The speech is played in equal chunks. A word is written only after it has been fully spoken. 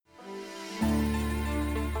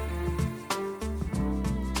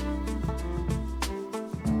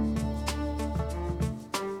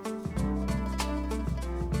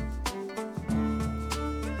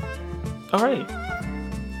All right,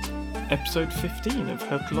 episode 15 of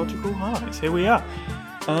Herpetological Highs. Here we are.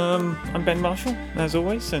 I'm Ben Marshall, as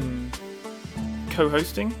always, and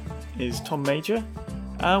co-hosting is Tom Major.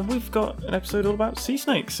 We've got an episode all about sea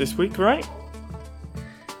snakes this week, right?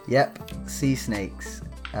 Yep, sea snakes.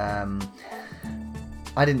 I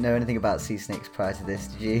didn't know anything about sea snakes prior to this,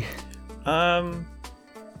 did you?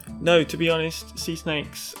 No, to be honest, sea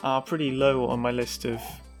snakes are pretty low on my list of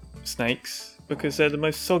snakes because they're the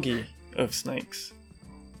most soggy of snakes.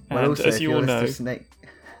 And Well, also, as if you your all list know, of snake...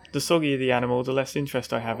 the soggier the animal, the less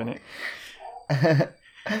interest I have in it.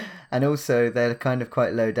 And also, they're kind of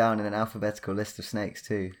quite low down in an alphabetical list of snakes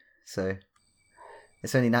too. So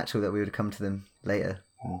it's only natural that we would come to them later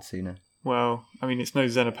and sooner. Well, I mean, it's no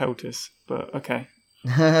Xenopeltis, but okay.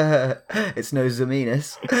 It's no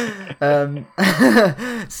Zoomenis.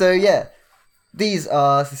 So yeah, these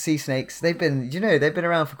are the sea snakes. They've been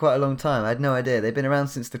around for quite a long time. I had no idea. They've been around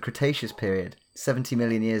since the Cretaceous period. 70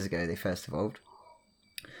 million years ago they first evolved.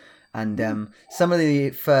 And some of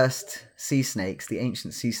the first sea snakes, the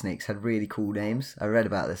ancient sea snakes, had really cool names. I read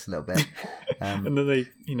about this a little bit. And then they,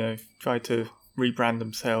 tried to rebrand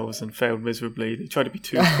themselves and failed miserably. They tried to be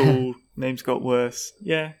too cool. Names got worse.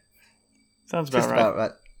 Yeah, sounds about Just right. about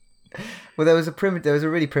right. Well, there was a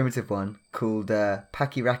really primitive one called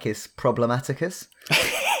Pachyrhachis problematicus.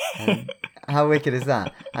 How wicked is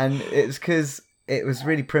that? And it's because it was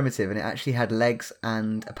really primitive and it actually had legs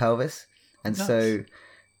and a pelvis. And Nice. So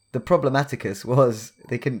the problematicus was,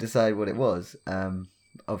 they couldn't decide what it was.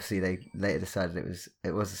 Obviously, they later decided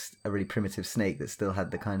it was a really primitive snake that still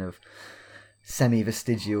had the kind of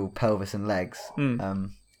semi-vestigial pelvis and legs.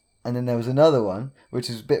 And then there was another one, which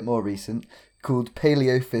is a bit more recent, called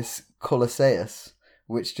Paleophis colosseus,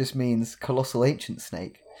 which just means colossal ancient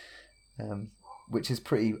snake, which is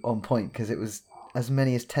pretty on point because it was as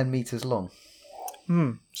many as 10 meters long.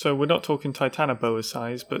 So we're not talking Titanoboa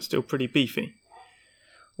size, but still pretty beefy.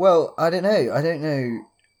 Well, I don't know.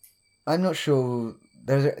 I'm not sure.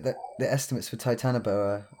 There's the estimates for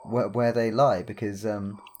Titanoboa where they lie because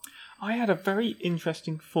I had a very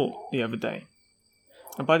interesting thought the other day.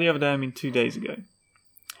 And by the other day, I mean 2 days ago.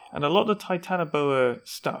 And a lot of the Titanoboa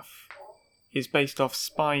stuff is based off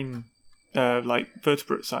spine, like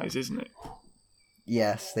vertebrate size, isn't it?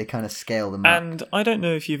 yes, they kind of scale them up. And I don't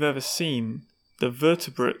know if you've ever seen the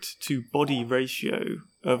vertebrate to body ratio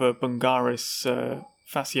of a Bungaris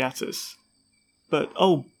fasciatus. But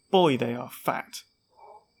oh boy, they are fat.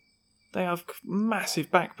 They have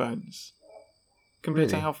massive backbones compared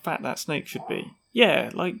to Really? how fat that snake should be. Yeah,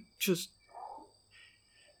 like just...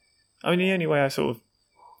 I mean, the only way I sort of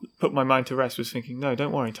put my mind to rest was thinking, no,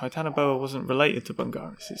 don't worry, Titanoboa wasn't related to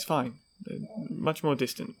Bungaris. It's fine. They're much more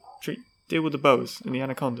distant. Deal with the boas and the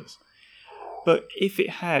anacondas. But if it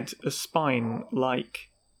had a spine like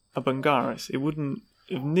a Bungaris, it wouldn't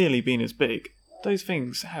have nearly been as big. Those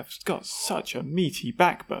things have got such a meaty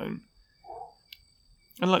backbone.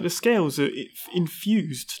 And like the scales are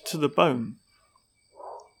infused to the bone.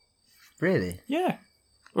 Really? Yeah.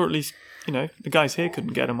 Or at least, the guys here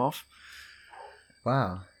couldn't get them off.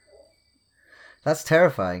 Wow. That's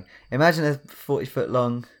terrifying. Imagine a 40-foot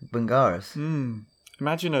long Bungaris.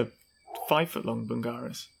 Imagine a 5-foot long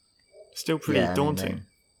Bungaris. Still pretty Yeah, I mean, daunting.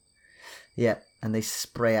 Yeah, and they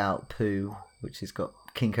spray out poo, which has got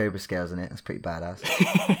king cobra scales in it. That's pretty badass.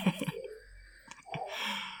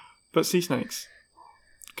 But sea snakes.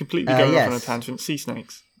 Completely going off on a yes. tangent. Sea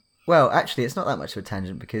snakes. Well, actually, it's not that much of a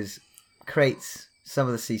tangent because crates, some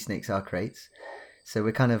of the sea snakes are crates. So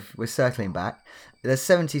we're circling back. There's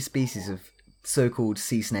 70 species of so-called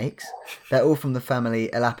sea snakes. They're all from the family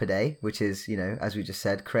Elapidae, which is, as we just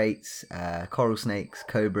said, crates, coral snakes,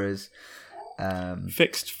 cobras.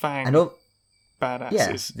 Fixed fang And all,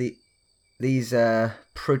 badasses. these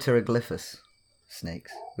Proteroglyphus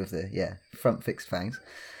snakes with the front fixed fangs.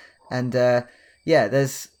 And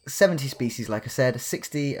there's 70 species, like I said.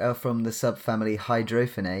 60 are from the subfamily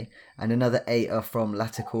Hydrophinae, and another 8 are from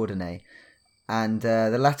Latichordinae. And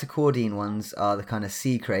the Latichordine ones are the kind of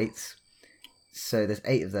sea crates. So there's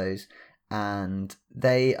 8 of those, and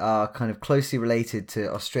they are kind of closely related to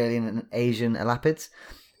Australian and Asian elapids.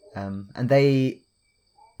 And they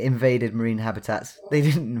invaded marine habitats. They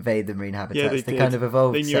didn't invade the marine habitats. Yeah, they did. Kind of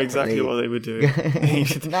evolved They knew exactly separately. what they were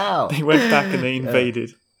doing. Now They went back and they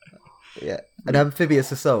invaded. Yeah, an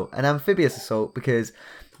amphibious assault. Because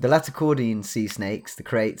the Latichordine sea snakes, the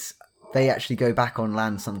crates, they actually go back on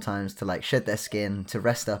land sometimes to like shed their skin, to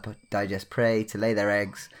rest up, digest prey, to lay their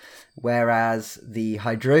eggs. Whereas the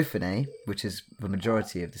Hydrophinae, which is the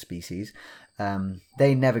majority of the species,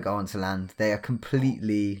 they never go onto land. They are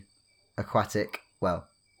completely aquatic, well,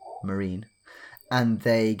 marine. and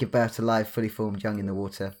they give birth to live, fully formed young in the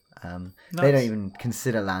water. Nice. They don't even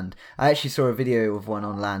consider land. I actually saw a video of one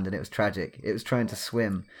on land, and it was tragic. It was trying to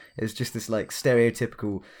swim. It was just this like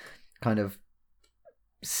stereotypical kind of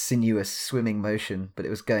sinuous swimming motion, but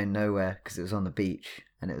it was going nowhere because it was on the beach,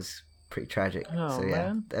 and it was pretty tragic. Oh, so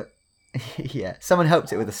yeah, man. yeah. Someone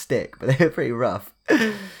helped it with a stick, but they were pretty rough.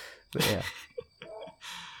 But yeah.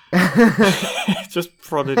 Just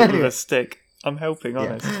prodded it with a stick. I'm helping,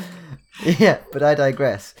 honest. Yeah, but I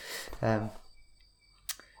digress.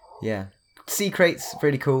 Yeah. Sea crates,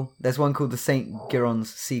 really cool. There's one called the St.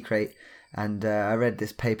 Girons Sea Crate, and I read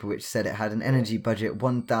this paper which said it had an energy budget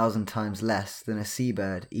 1,000 times less than a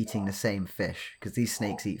seabird eating the same fish, because these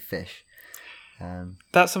snakes eat fish.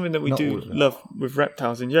 That's something that we Not all do of them. love with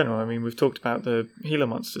reptiles in general. I mean, we've talked about the Gila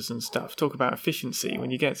monsters and stuff. Talk about efficiency.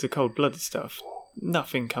 When you get to cold-blooded stuff,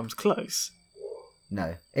 nothing comes close.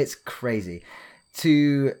 No, it's crazy.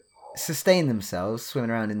 To sustain themselves swimming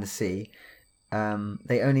around in the sea,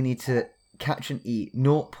 they only need to catch and eat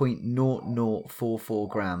 0.0044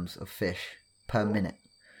 grams of fish per minute.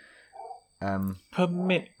 Per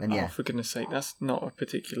minute. And yeah. Oh, for goodness sake, that's not a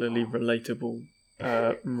particularly relatable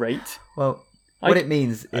rate. Well, what it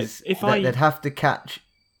means is if that they'd have to catch...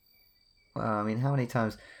 Well, I mean, how many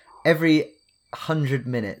times? Every 100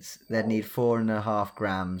 minutes, they'd need 4.5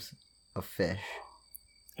 grams of fish.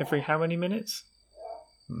 Every how many minutes?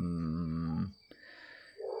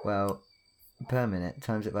 Well, per minute,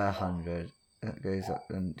 times it by 100, that goes up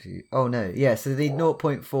into... Oh, no. Yeah, so they need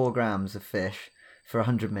 0.4 grams of fish for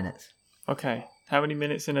 100 minutes. Okay. How many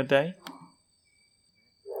minutes in a day?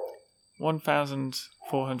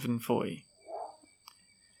 1,440.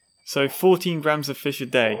 So 14 grams of fish a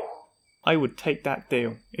day. I would take that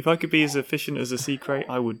deal. If I could be as efficient as a sea crate,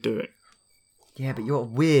 I would do it. Yeah, but you're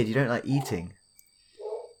weird. You don't like eating.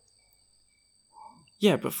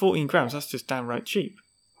 Yeah, but 14 grams, that's just downright cheap.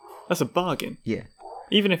 That's a bargain. Yeah.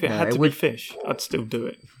 Even if it No, had it to would- be fish, I'd still do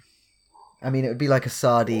it. I mean, it would be like a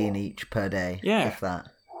sardine each per day. Yeah. If that.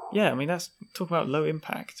 Yeah, I mean, talk about low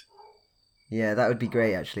impact. Yeah, that would be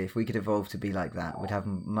great, actually. If we could evolve to be like that, we'd have a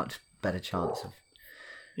much better chance of...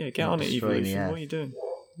 Yeah, get Not on it, destroying the evolution. earth. What are you doing?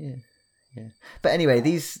 Yeah. But anyway,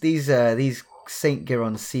 these St.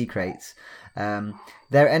 Giron sea crates,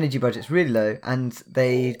 their energy budget's really low, and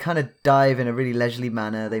they kind of dive in a really leisurely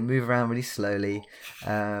manner. They move around really slowly,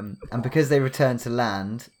 and because they return to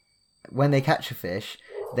land, when they catch a fish,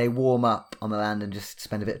 they warm up on the land and just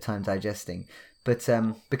spend a bit of time digesting. But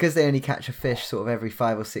because they only catch a fish sort of every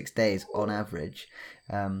 5 or 6 days on average,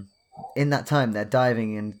 in that time they're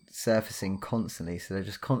diving and surfacing constantly, so they're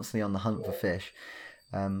just constantly on the hunt for fish.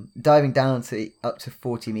 Diving down to up to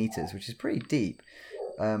 40 meters, which is pretty deep,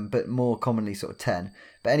 but more commonly sort of 10.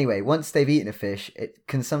 But anyway, once they've eaten a fish, it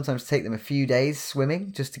can sometimes take them a few days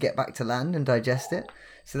swimming just to get back to land and digest it.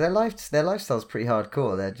 So their lifestyle's pretty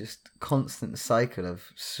hardcore. They're just constant cycle of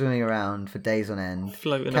swimming around for days on end,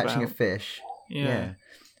 Floating catching about. a fish. Yeah.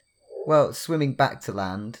 Well, swimming back to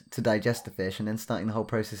land to digest the fish and then starting the whole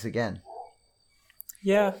process again.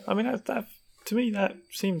 Yeah, I mean, that to me, that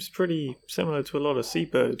seems pretty similar to a lot of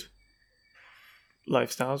seabird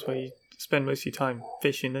lifestyles where you spend most of your time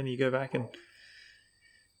fishing, then you go back and,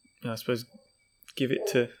 I suppose, give it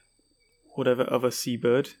to whatever other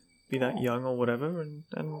seabird, be that young or whatever, and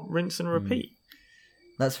rinse and repeat.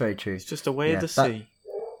 That's very true. It's just a way of the that- sea.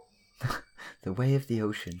 The way of the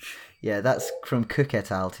ocean. Yeah, that's from Cook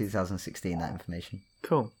et al. 2016, that information.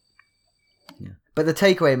 Cool. Yeah. But the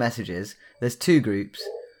takeaway message is, there's two groups,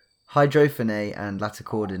 Hydrophinae and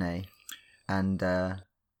Latocordinae. And,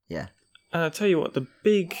 yeah. And I'll tell you what, the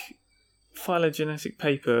big phylogenetic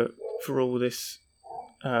paper for all this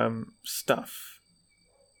stuff,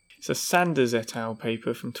 it's a Sanders et al.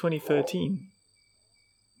 Paper from 2013,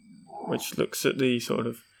 which looks at the sort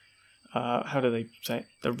of, how do they say it?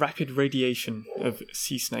 The rapid radiation of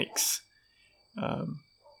sea snakes. And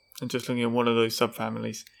just looking at one of those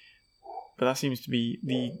subfamilies. But that seems to be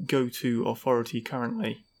the go-to authority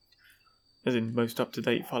currently, as in most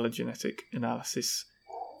up-to-date phylogenetic analysis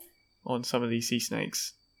on some of these sea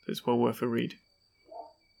snakes. It's well worth a read.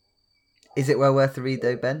 Is it well worth a read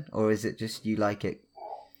though, Ben? Or is it just you like it?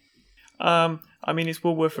 I mean, it's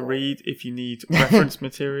well worth a read if you need reference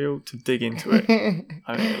material to dig into it.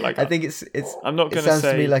 I mean, I think it's. I'm not it going to sounds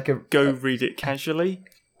say to me like go read it casually,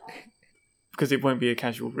 because it won't be a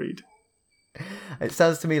casual read. It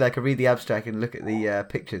sounds to me like a read the abstract and look at the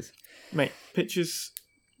pictures. Mate, pictures,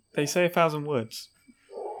 they say 1,000 words.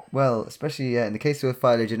 Well, especially in the case of a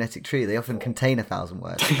phylogenetic tree, they often contain 1,000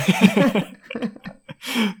 words.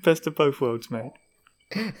 Best of both worlds, mate.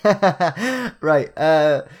 Right.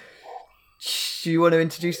 Do you want to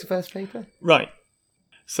introduce the first paper? Right.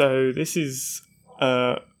 So this is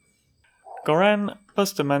Goran,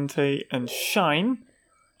 Bustamante, and Shine,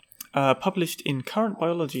 published in Current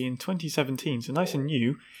Biology in 2017, so nice and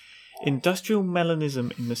new. Industrial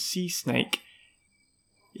melanism in the sea snake,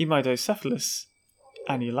 Emidocephalus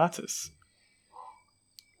annulatus.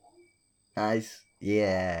 Nice.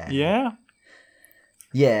 Yeah. Yeah?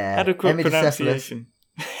 Yeah. Adequate Emidocephalus. pronunciation.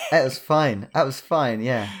 That was fine.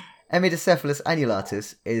 Yeah. Emidocephalus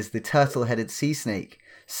annulatus is the turtle-headed sea snake.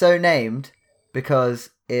 So named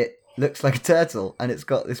because it looks like a turtle and it's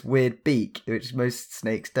got this weird beak, which most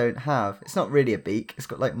snakes don't have. It's not really a beak. It's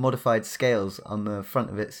got like modified scales on the front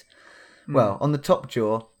of its... Well, on the top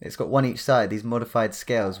jaw, it's got one each side, these modified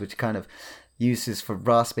scales, which kind of uses for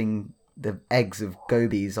rasping the eggs of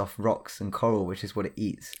gobies off rocks and coral, which is what it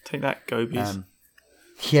eats. Take that, gobies.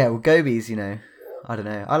 Yeah, well, gobies, you know, I don't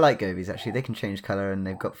know. I like gobies, actually. They can change colour and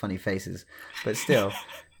they've got funny faces. But still,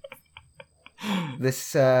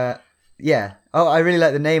 this, yeah. Oh, I really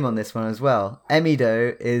like the name on this one as well.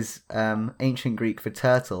 Emido is ancient Greek for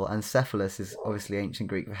turtle, and cephalus is obviously ancient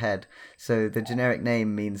Greek for head. So the generic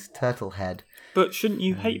name means turtle head. But shouldn't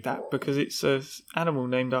you hate that because it's an animal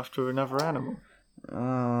named after another animal?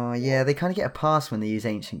 Oh, yeah, they kind of get a pass when they use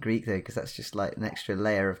ancient Greek, though, because that's just like an extra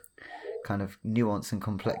layer of kind of nuance and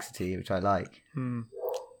complexity, which I like.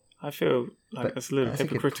 I feel like that's a little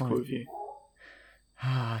hypocritical of you.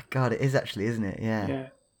 Ah, God, it is actually, isn't it? Yeah.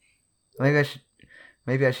 Maybe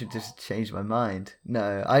I should just change my mind.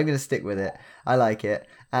 No, I'm going to stick with it. I like it.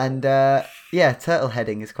 And yeah, turtle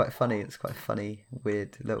heading is quite funny. It's quite a funny,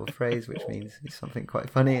 weird little phrase, which means it's something quite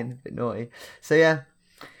funny and a bit naughty. So yeah.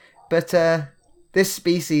 But this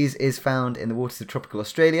species is found in the waters of tropical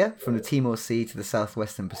Australia, from the Timor Sea to the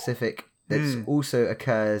southwestern Pacific. It also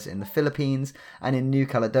occurs in the Philippines and in New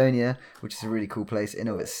Caledonia, which is a really cool place in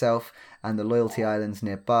of itself, and the Loyalty Islands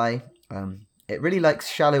nearby. It really likes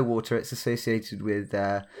shallow water. It's associated with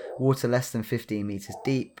water less than 15 meters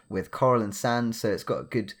deep, with coral and sand. So it's got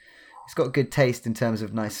good taste in terms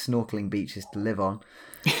of nice snorkeling beaches to live on.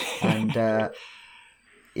 And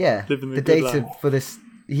yeah, the data for this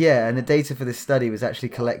study was actually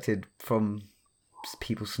collected from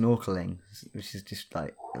people snorkeling, which is just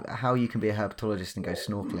like how you can be a herpetologist and go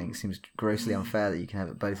snorkeling. It seems grossly unfair that you can have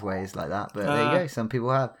it both ways like that, but there you go, some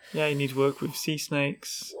people have. Yeah, you need to work with sea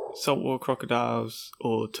snakes, saltwater crocodiles,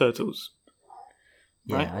 or turtles.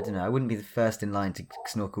 Yeah, right? I don't know, I wouldn't be the first in line to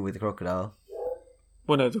snorkel with a crocodile.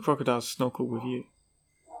 Well, no, the crocodiles snorkel with you.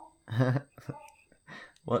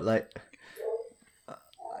 What, like...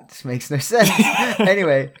 It just makes no sense.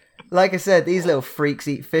 Anyway, like I said, these little freaks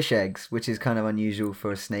eat fish eggs, which is kind of unusual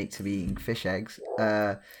for a snake to be eating fish eggs.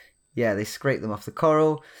 Yeah, they scrape them off the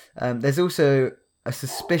coral. There's also a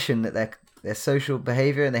suspicion that they're social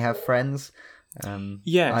behaviour and they have friends.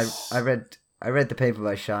 Yes. I read the paper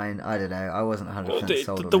by Shine. I don't know. I wasn't 100%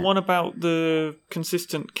 sold on it. The one about the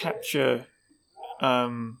consistent capture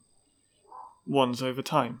ones over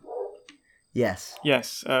time. Yes.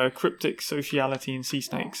 Yes, cryptic sociality in sea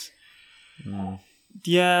snakes.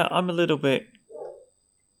 Yeah, I'm a little bit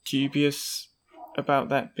dubious about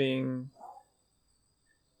that being...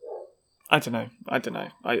 I don't know. I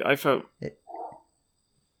felt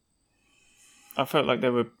like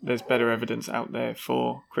there's better evidence out there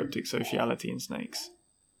for cryptic sociality in snakes.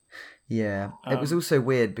 Yeah, it was also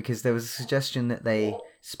weird because there was a suggestion that they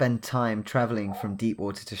spend time travelling from deep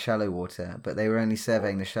water to shallow water, but they were only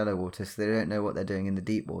surveying the shallow water, so they don't know what they're doing in the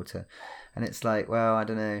deep water. And it's like, well, I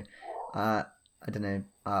don't know.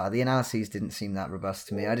 The analyses didn't seem that robust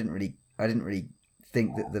to me. I didn't really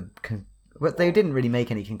think that they didn't really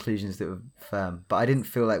make any conclusions that were firm, but I didn't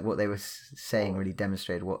feel like what they were saying really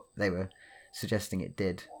demonstrated what they were suggesting it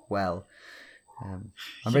did well. I'm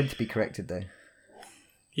ready to be corrected though.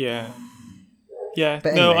 Yeah.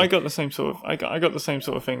 But no, anyway. I got the same sort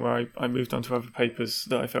of thing where I moved on to other papers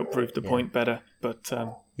that I felt proved the point better, but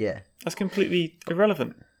yeah, that's completely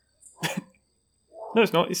irrelevant. No,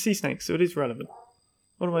 it's not. It's sea snakes, so it is relevant.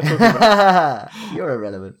 What am I talking about? You're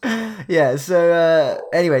irrelevant. Yeah, so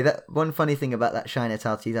anyway, that one funny thing about that Shine et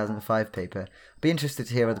al. 2005 paper, I'd be interested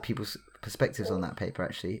to hear other people's perspectives on that paper,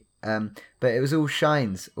 actually. But it was all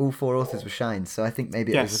Shines. All 4 authors were Shines, so I think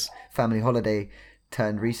maybe it was a family holiday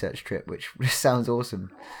turned research trip, which sounds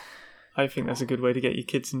awesome. I think that's a good way to get your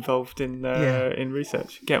kids involved in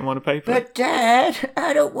research. Get them on a paper. But Dad,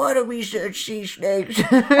 I don't want to research sea snakes.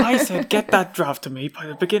 I said get that draft to me by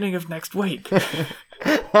the beginning of next week.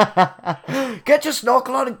 Get your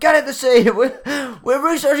snorkel on and get in the sea. We're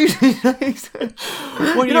researching sea snakes.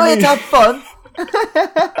 What do you know mean? to have fun.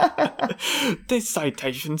 This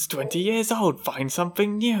citation's 20 years old. Find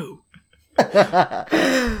something new.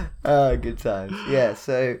 Oh, good times. Yeah,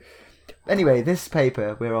 so anyway, this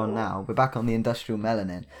paper we're on now, we're back on the industrial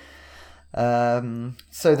melanin.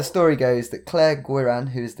 So the story goes that Claire Guiran,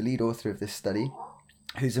 who is the lead author of this study,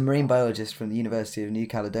 who's a marine biologist from the University of New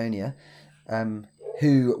Caledonia,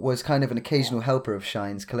 who was kind of an occasional helper of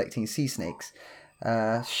Shine's collecting sea snakes,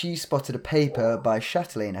 she spotted a paper by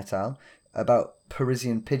Chatelain et al. About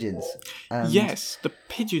Parisian pigeons. Yes, the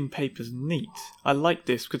pigeon paper's neat. I like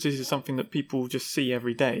this because this is something that people just see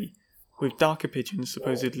every day, with darker pigeons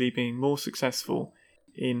supposedly being more successful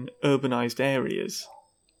in urbanised areas.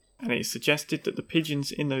 And it's suggested that the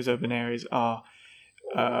pigeons in those urban areas are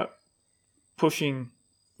pushing,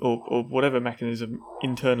 or whatever mechanism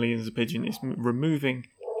internally in the pigeon is removing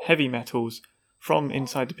heavy metals from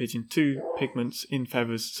inside the pigeon to pigments in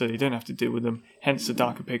feathers so they don't have to deal with them, hence the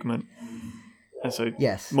darker pigment. And so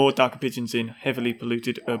Yes. more darker pigeons in heavily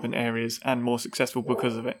polluted urban areas and more successful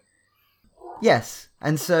because of it. Yes,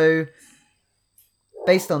 and so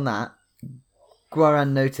based on that,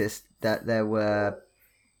 Guaran noticed that there were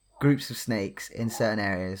groups of snakes in certain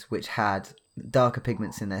areas which had darker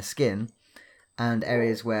pigments in their skin and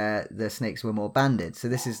areas where the snakes were more banded. So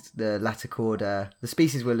this is the Laticorda. The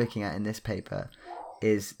species we're looking at in this paper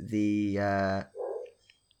is the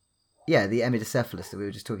Emidocephalus that we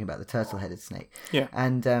were just talking about, the turtle-headed snake. Yeah.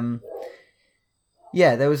 And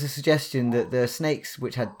there was a suggestion that the snakes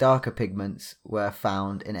which had darker pigments were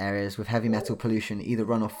found in areas with heavy metal pollution, either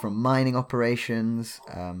runoff from mining operations.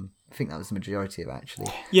 I think that was the majority of it, actually.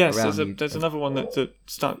 Yes, there's another one that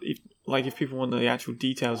if people want the actual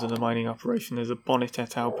details of the mining operation, there's a Bonnet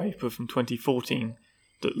et al. Paper from 2014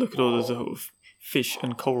 that look at all the sort of fish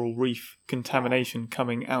and coral reef contamination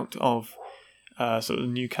coming out of sort of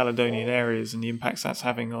the New Caledonian areas and the impacts that's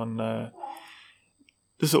having on the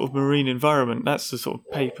sort of marine environment. That's the sort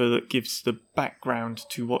of paper that gives the background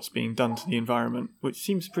to what's being done to the environment, which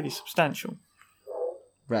seems pretty substantial.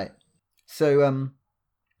 Right. So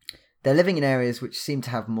they're living in areas which seem to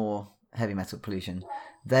have more heavy metal pollution.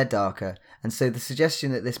 They're darker. And so the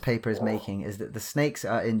suggestion that this paper is making is that the snakes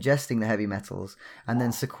are ingesting the heavy metals and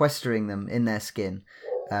then sequestering them in their skin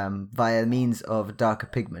via means of darker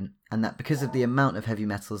pigment, and that because of the amount of heavy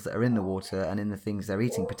metals that are in the water and in the things they're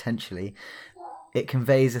eating potentially, it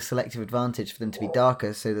conveys a selective advantage for them to be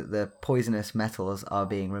darker so that the poisonous metals are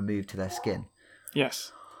being removed to their skin.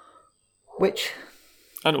 Yes. Which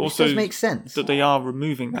also does make sense. That they are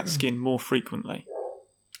removing that skin more frequently.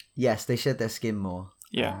 Yes, they shed their skin more.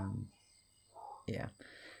 Yeah. Yeah.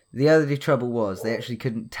 The other trouble was they actually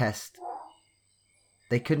couldn't test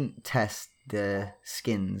the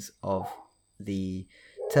skins of the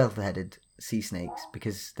turtle-headed sea snakes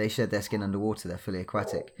because they shed their skin underwater. They're fully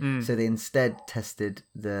aquatic. So they instead tested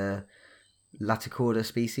the Laticorda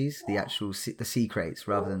species, the sea kraits,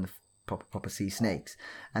 rather than the proper sea snakes.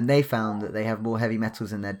 And they found that they have more heavy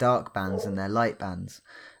metals in their dark bands than their light bands,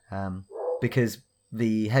 because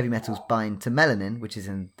the heavy metals bind to melanin, which is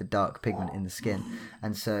in the dark pigment in the skin.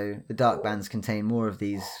 And so the dark bands contain more of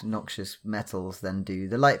these noxious metals than do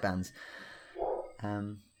the light bands.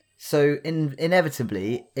 So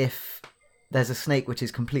inevitably, if there's a snake which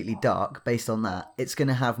is completely dark, based on that, it's going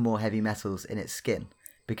to have more heavy metals in its skin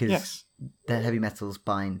because the heavy metals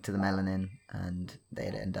bind to the melanin and they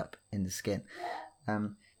end up in the skin.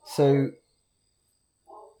 So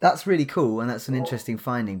that's really cool and that's an interesting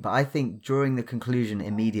finding. But I think drawing the conclusion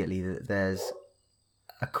immediately that there's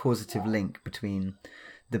a causative link between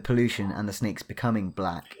the pollution and the snakes becoming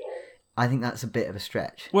black, I think that's a bit of a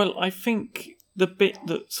stretch. Well, I think the bit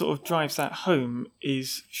that sort of drives that home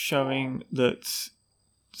is showing that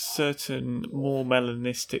certain more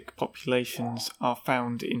melanistic populations are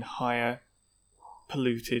found in higher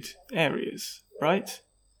polluted areas, right?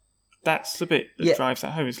 That's the bit that drives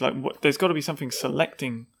that home. It's like there's got to be something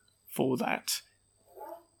selecting for that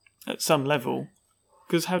at some level,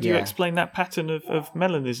 because how do you explain that pattern of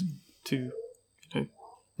melanism to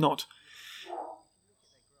not?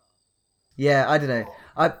 Yeah, I don't know.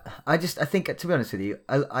 I think, to be honest with you,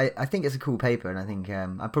 I think it's a cool paper, and I think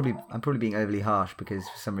I'm probably being overly harsh because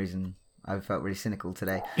for some reason I felt really cynical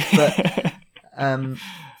today. But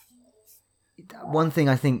one thing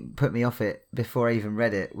I think put me off it before I even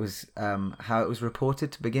read it was how it was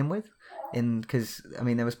reported to begin with. Because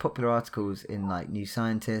there was popular articles in like New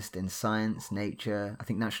Scientist, in Science, Nature. I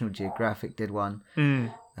think National Geographic did one.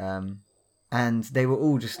 And they were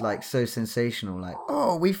all just like so sensational, like,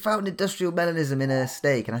 oh, we found industrial melanism in a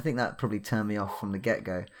snake. And I think that probably turned me off from the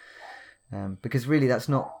get-go. Because really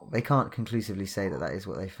they can't conclusively say that is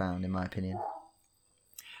what they found, in my opinion.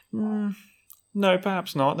 No,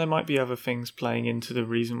 perhaps not. There might be other things playing into the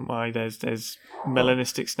reason why there's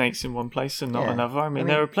melanistic snakes in one place and not Yeah. another. I mean,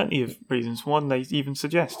 there are plenty of reasons. One they even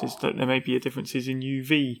suggest is that there may be differences in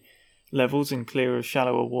UV levels in clearer,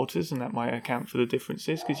 shallower waters, and that might account for the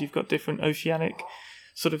differences because you've got different oceanic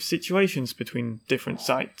sort of situations between different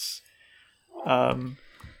sites.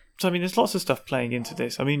 So, I mean, there's lots of stuff playing into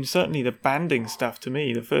this. I mean, certainly the banding stuff, to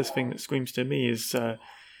me, the first thing that screams to me is the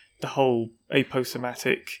whole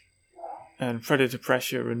aposematic and predator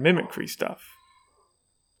pressure and mimicry stuff.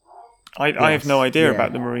 I have no idea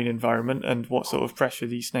about the marine environment and what sort of pressure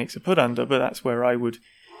these snakes are put under, but that's where I would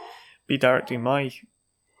be directing my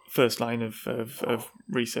first line of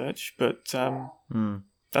research. But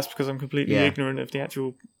that's because I'm completely ignorant of the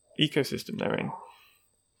actual ecosystem they're in.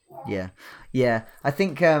 Yeah. I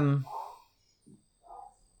think, oh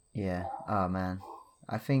man.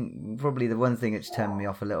 I think probably the one thing that's turned me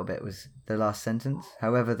off a little bit was the last sentence.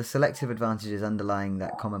 However, the selective advantages underlying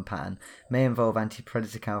that common pattern may involve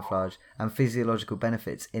anti-predator camouflage and physiological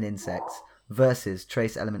benefits in insects versus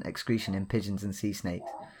trace element excretion in pigeons and sea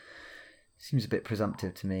snakes. Seems a bit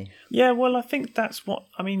presumptive to me. Yeah, well, I think that's what...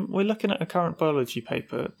 I mean, we're looking at a current biology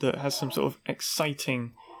paper that has some sort of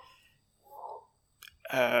exciting...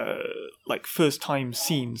 like first time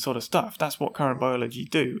seen sort of stuff. That's what current biology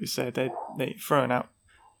do, is they're throwing out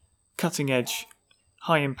cutting edge,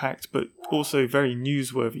 high impact, but also very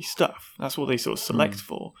newsworthy stuff. That's what they sort of select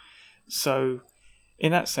for. So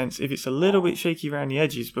in that sense, if it's a little bit shaky around the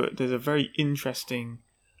edges, but there's a very interesting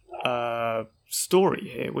story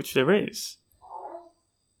here, which there is,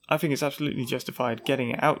 I think it's absolutely justified getting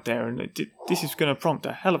it out there, and this is going to prompt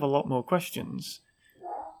a hell of a lot more questions.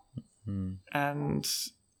 And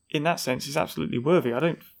in that sense, it's absolutely worthy. I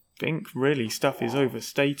don't think really stuff is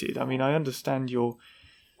overstated. I mean, I understand your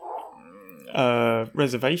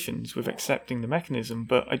reservations with accepting the mechanism,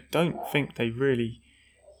 but I don't think they really...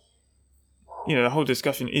 the whole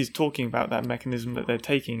discussion is talking about that mechanism that they're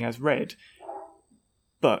taking as read,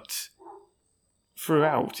 but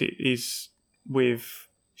throughout it is with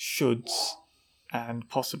shoulds and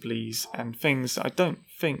possiblies and things that I don't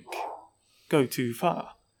think go too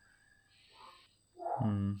far.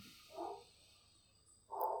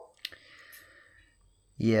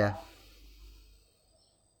 Yeah.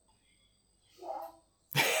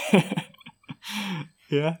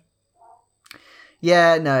 Yeah?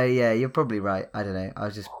 Yeah, no, yeah, you're probably right. I don't know. I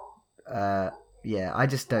was just, I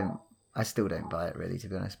still don't buy it really, to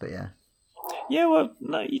be honest, but yeah. Yeah, well,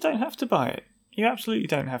 no, you don't have to buy it. You absolutely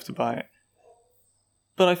don't have to buy it.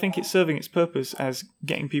 But I think it's serving its purpose as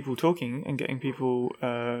getting people talking and getting people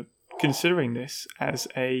considering this as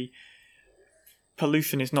a...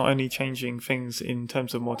 Pollution is not only changing things in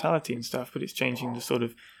terms of mortality and stuff, but it's changing the sort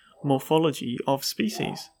of morphology of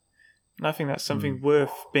species. And I think that's something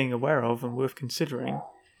worth being aware of and worth considering,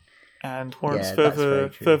 and warrants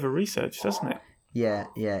further research, doesn't it? Yeah.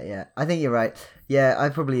 I think you're right. Yeah,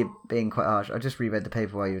 I'm probably being quite harsh. I just reread the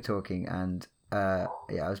paper while you were talking, and I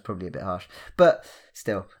was probably a bit harsh. But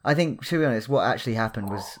still, I think, to be honest, what actually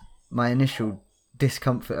happened was my initial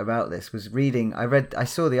discomfort about this was reading. I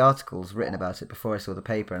saw the articles written about it before I saw the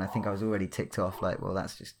paper, and I think I was already ticked off. Like, well,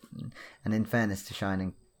 that's just. And in fairness to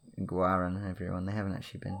Shine and Guaran and everyone, they haven't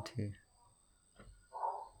actually been too.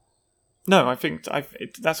 No, I think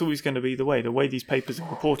that's always going to be the way. The way these papers are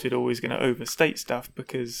reported, always going to overstate stuff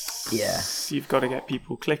because you've got to get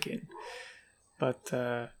people clicking. But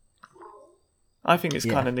I think it's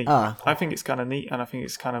kind of neat. I think it's kind of neat, and I think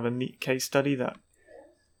it's kind of a neat case study that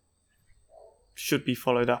should be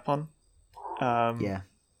followed up on. What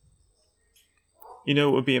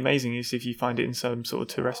would be amazing is if you find it in some sort of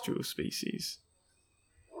terrestrial species.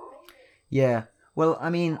 Yeah. Well, I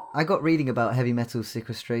mean, I got reading about heavy metal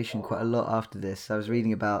sequestration quite a lot after this. I was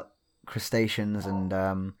reading about crustaceans and,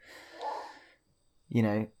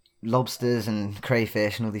 lobsters and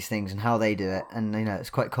crayfish and all these things and how they do it. And, it's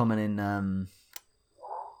quite common in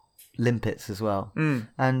limpets as well.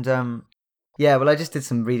 And, I just did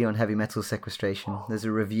some reading on heavy metal sequestration. There's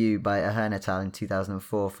a review by Ahern et al. In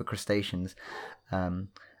 2004 for crustaceans. And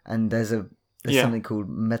there's something called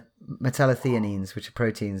metallothioneins, which are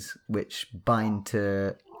proteins which bind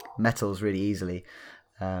to metals really easily,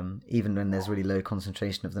 even when there's really low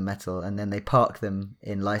concentration of the metal. And then they park them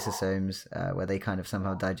in lysosomes where they kind of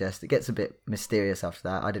somehow digest. It gets a bit mysterious after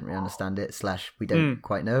that. I didn't really understand it. / we don't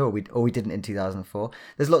quite know, or we didn't in 2004.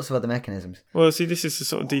 There's lots of other mechanisms. Well, see, this is the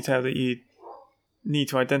sort of detail that you need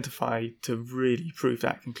to identify to really prove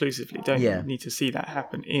that conclusively, don't you? You need to see that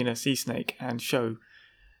happen in a sea snake and show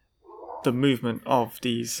the movement of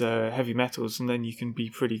these heavy metals, and then you can be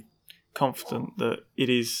pretty confident that it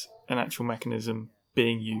is an actual mechanism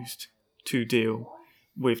being used to deal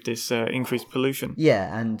with this increased pollution.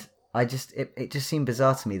 Yeah, and it just seemed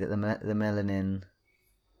bizarre to me that the melanin,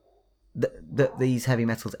 that these heavy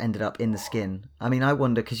metals ended up in the skin. I mean, I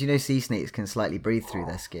wonder, because sea snakes can slightly breathe through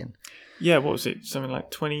their skin. Yeah, what was it? Something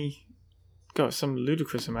like 20... Got some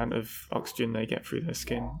ludicrous amount of oxygen they get through their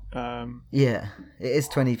skin. Yeah, it is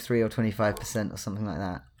 23 or 25% or something like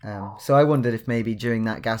that. So I wondered if maybe during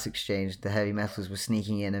that gas exchange, the heavy metals were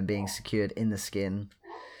sneaking in and being secured in the skin.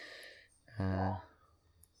 I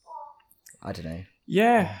don't know.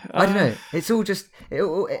 Yeah. I don't know. It's all just...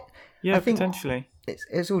 yeah, I think potentially.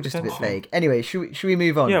 It's all just a bit vague. Anyway, should we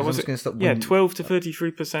move on? Yeah, I'm just going to stop. 12 to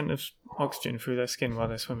 33% of oxygen through their skin while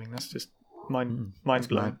they're swimming. That's just mind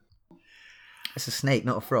blowing. It's a snake,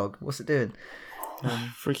 not a frog. What's it doing?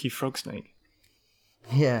 Freaky frog snake.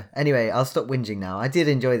 Yeah. Anyway, I'll stop whinging now. I did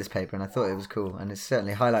enjoy this paper, and I thought it was cool, and it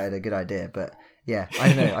certainly highlighted a good idea. But yeah, I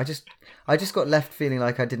don't know. I just got left feeling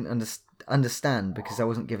like I didn't understand because I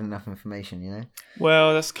wasn't given enough information.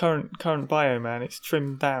 Well, that's current bio, man. It's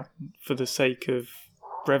trimmed down for the sake of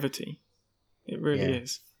brevity. It really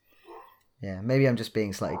is. Yeah. Maybe I'm just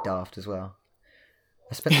being slightly daft as well.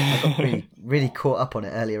 I got really, really caught up on it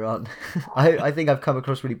earlier on. I think I've come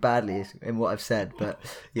across really badly in what I've said, but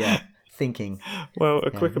yeah, thinking. Well,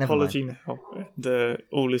 a quick apology now, and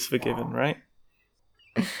all is forgiven, right?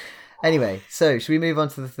 Anyway, so should we move on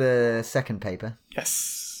to the second paper?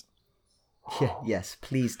 Yes. Yeah, yes,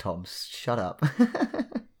 please, Tom, shut up.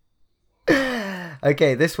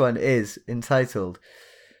 Okay, this one is entitled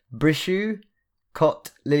Brichoux,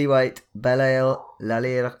 Cott, Lillywhite, Bellail,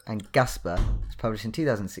 Lalire, and Gasper. It's published in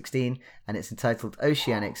 2016, and it's entitled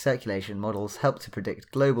Oceanic Circulation Models Help to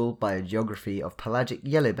Predict Global Biogeography of Pelagic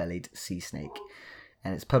Yellow-Bellied Sea Snake.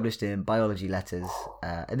 And it's published in Biology Letters,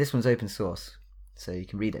 and this one's open source, so you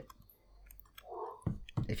can read it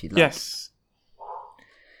if you'd like. Yes.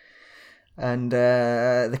 And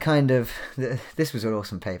this was an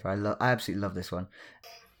awesome paper. I absolutely love this one.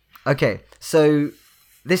 Okay, so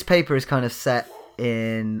this paper is kind of set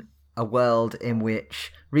in a world in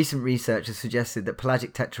which recent research has suggested that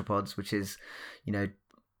pelagic tetrapods, which is,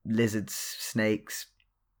 lizards, snakes,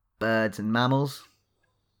 birds, and mammals,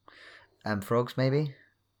 and frogs, maybe.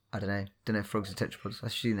 I don't know if frogs are tetrapods. I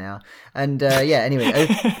assume they are. And anyway,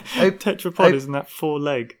 tetrapod isn't that 4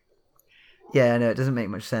 leg? Yeah, I know it doesn't make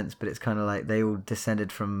much sense, but it's kind of like they all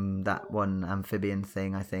descended from that one amphibian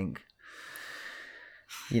thing, I think.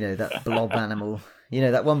 That blob animal.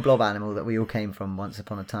 That one blob animal that we all came from once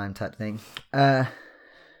upon a time type thing.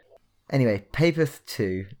 Anyway, paper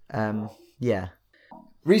 2.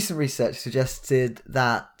 Recent research suggested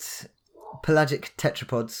that pelagic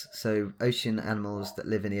tetrapods, so ocean animals that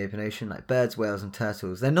live in the open ocean, like birds, whales, and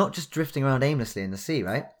turtles, they're not just drifting around aimlessly in the sea,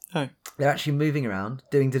 right? No. They're actually moving around,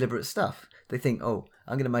 doing deliberate stuff. They think, I'm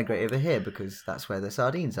going to migrate over here because that's where the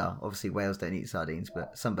sardines are. Obviously, whales don't eat sardines,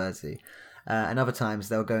 but some birds do. And other times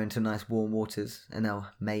they'll go into nice warm waters and they'll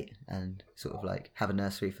mate and sort of like have a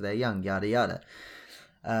nursery for their young, yada yada.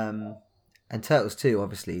 And turtles too,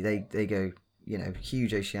 obviously, they go,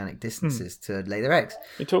 huge oceanic distances to lay their eggs.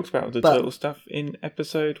 We talked about the turtle stuff in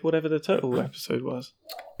episode, whatever the turtle episode was.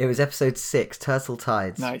 It was episode 6, Turtle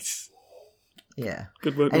Tides. Nice. Yeah.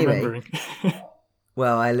 Good work remembering.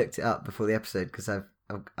 Well, I looked it up before the episode because I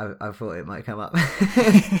thought it might come up.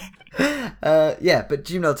 But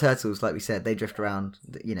juvenile turtles, like we said, they drift around,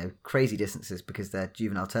 crazy distances because they're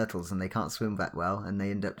juvenile turtles and they can't swim that well, and they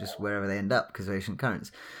end up just wherever they end up because of ocean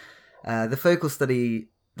currents. The focal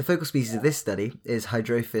species of this study is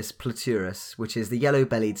Hydrophis platurus, which is the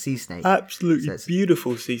yellow-bellied sea snake. Absolutely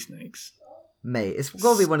beautiful sea snakes. Mate, it's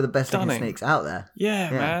probably one of the best looking snakes out there.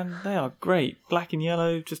 Yeah, man, they are great. Black and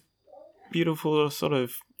yellow, just beautiful sort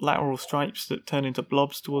of lateral stripes that turn into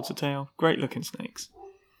blobs towards the tail. Great looking snakes.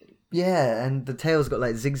 Yeah, and the tail's got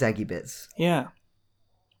like zigzaggy bits. Yeah.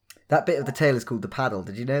 That bit of the tail is called the paddle.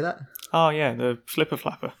 Did you know that? Oh yeah, the flipper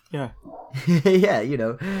flapper. Yeah. Yeah,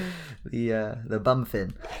 the bum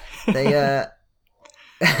fin. They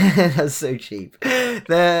that's so cheap.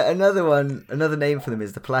 Another name for them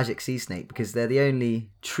is the pelagic sea snake because they're the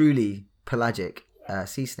only truly pelagic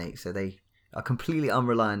sea snakes. So they are completely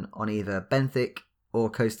unreliant on either benthic or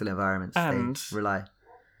coastal environments. And they rely.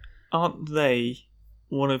 Aren't they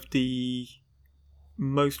one of the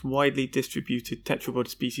most widely distributed tetrapod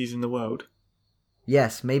species in the world?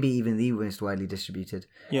 Yes, maybe even the most widely distributed.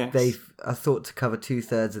 Yes. They are thought to cover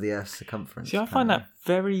 2/3 of the Earth's circumference. See, I find that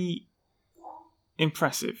very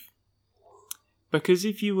impressive. Because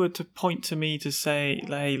if you were to point to me to say,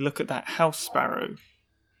 hey, look at that house sparrow,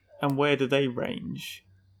 and where do they range?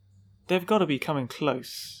 They've got to be coming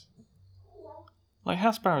close. Like,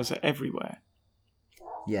 house sparrows are everywhere.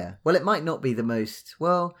 Yeah. Well, it might not be the most.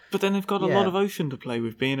 Well, But then they've got a Yeah. lot of ocean to play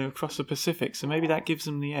with, being across the Pacific, so maybe that gives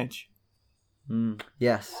them the edge.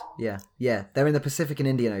 yes. Yeah. Yeah. They're in the Pacific and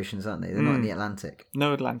Indian Oceans, aren't they? They're not in the Atlantic.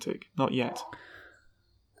 No Atlantic, not yet.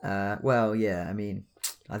 Well, yeah. I mean,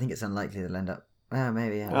 I think it's unlikely they'll end up.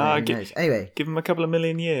 Maybe. Yeah. Who gi- knows? Anyway. Give them a couple of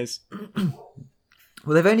million years.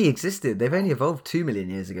 Well, they've only existed. They've only evolved 2 million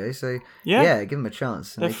years ago. So Yeah. give them a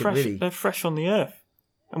chance. And They're they could fresh. really. They're fresh on the Earth,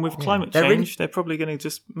 and with climate They're change, really- they're probably going to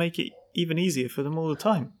just make it even easier for them all the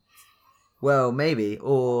time. Well, maybe,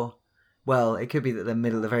 or it could be that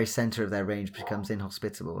the very center of their range becomes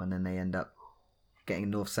inhospitable, and then they end up getting a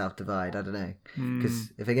north-south divide. I don't know,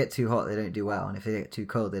 because if they get too hot, they don't do well, and if they get too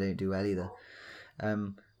cold, they don't do well either.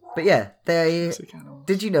 But yeah, they. Toxic animals.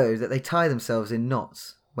 Did you know that they tie themselves in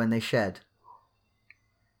knots when they shed?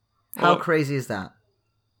 How Well, crazy is that?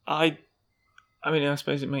 I mean, I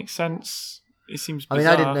suppose it makes sense. It seems I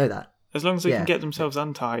bizarre. mean, I didn't know that. As long as they Yeah. can get themselves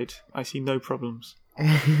untied, I see no problems.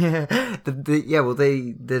 The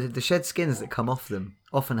shed skins that come off them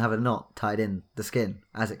often have a knot tied in the skin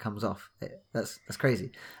as it comes off. That's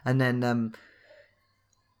crazy. And then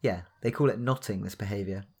they call it knotting, this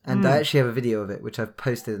behaviour. And I actually have a video of it which I've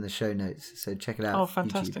posted in the show notes, so check it out. Oh, on YouTube.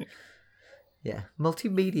 fantastic. Yeah,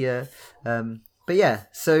 multimedia. But yeah,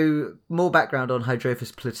 so more background on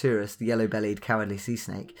Hydrophis platurus, the yellow-bellied cowardly sea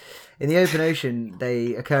snake. In the open ocean,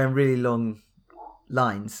 they occur in really long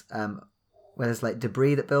lines, where there's like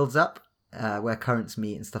debris that builds up, where currents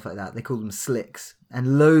meet and stuff like that. They call them slicks,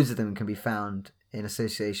 and loads of them can be found in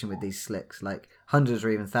association with these slicks. Like hundreds or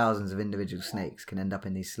even thousands of individual snakes can end up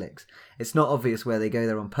in these slicks. It's not obvious where they go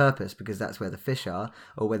there on purpose because that's where the fish are,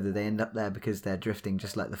 or whether they end up there because they're drifting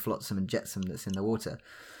just like the flotsam and jetsam that's in the water.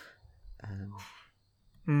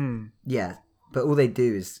 Yeah, but all they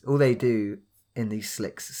do in these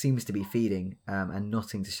slicks seems to be feeding and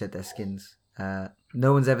knotting to shed their skins.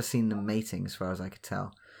 No one's ever seen them mating, as far as I could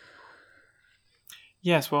tell.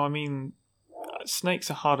 Yes, well, I mean, snakes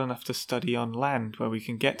are hard enough to study on land where we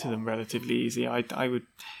can get to them relatively easy. I would...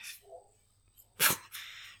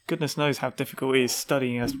 Goodness knows how difficult it is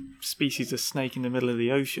studying a species of snake in the middle of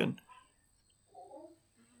the ocean.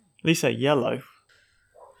 At least they're yellow.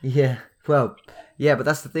 Yeah, well, yeah, but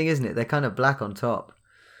that's the thing, isn't it? They're kind of black on top.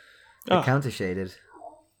 They're counter-shaded.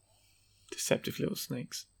 Deceptive little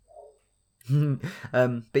snakes.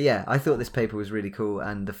 But yeah, I thought this paper was really cool,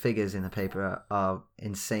 and the figures in the paper are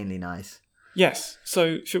insanely nice. Yes,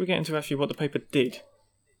 so should we get into actually what the paper did?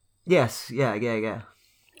 Yes, yeah.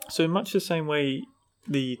 So much the same way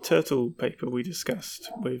the turtle paper we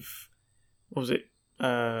discussed with, what was it,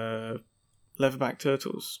 leatherback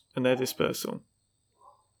turtles and their dispersal.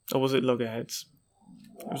 Or was it loggerheads?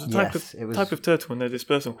 It was a type of turtle and their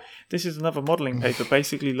dispersal. This is another modelling paper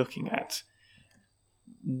basically looking at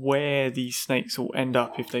where these snakes will end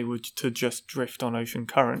up if they were to just drift on ocean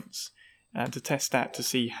currents, and to test that to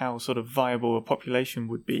see how sort of viable a population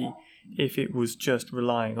would be if it was just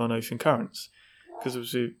relying on ocean currents.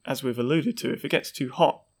 Because as we've alluded to, if it gets too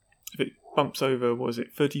hot, if it bumps over,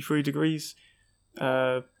 33 degrees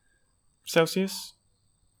Celsius?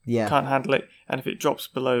 Yeah. Can't handle it. And if it drops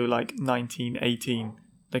below like 19, 18,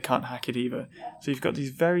 they can't hack it either. So you've got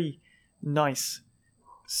these very nice,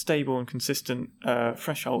 stable and consistent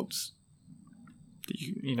thresholds, that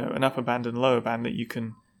you know, an upper band and lower band that you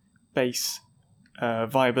can base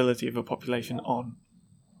viability of a population on.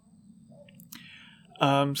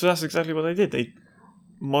 So that's exactly what they did. They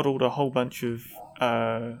modelled a whole bunch of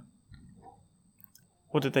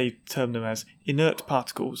what did they term them as? Inert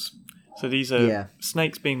particles. So these are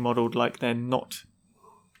snakes being modelled like they're not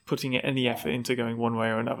putting any effort into going one way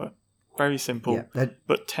or another. Very simple,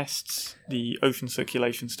 but tests the ocean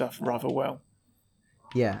circulation stuff rather well.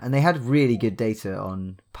 Yeah, and they had really good data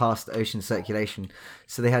on past ocean circulation.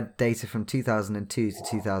 So they had data from 2002 to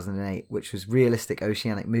 2008, which was realistic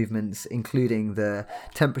oceanic movements, including the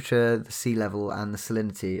temperature, the sea level, and the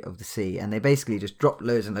salinity of the sea. And they basically just dropped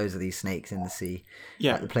loads and loads of these snakes in the sea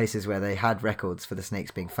at the places where they had records for the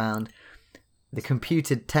snakes being found. They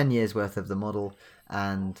computed 10 years worth of the model,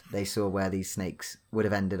 and they saw where these snakes would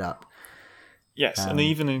have ended up. Yes, and they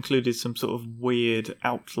even included some sort of weird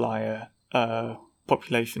outlier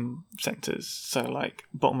population centres. So like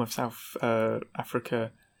bottom of South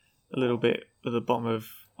Africa, a little bit at the bottom of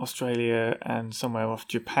Australia, and somewhere off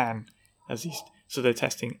Japan. So they're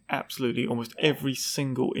testing absolutely almost every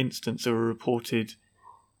single instance of a reported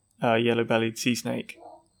yellow-bellied sea snake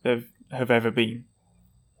there have ever been.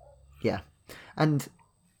 Yeah, and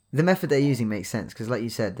the method they're using makes sense because, like you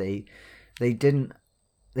said, they didn't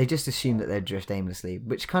they just assume that they'd drift aimlessly,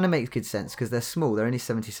 which kind of makes good sense because they're small. They're only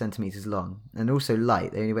 70 centimeters long and also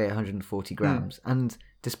light. They only weigh 140 grams. And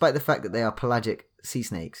despite the fact that they are pelagic sea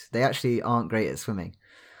snakes, they actually aren't great at swimming.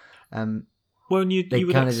 Well, They you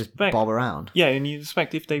would kind of just expect, bob around. yeah, and you'd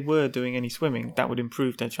expect if they were doing any swimming, that would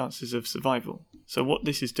improve their chances of survival. So what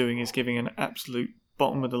this is doing is giving an absolute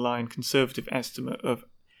bottom of the line conservative estimate of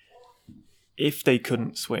if they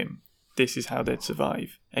couldn't swim, this is how they'd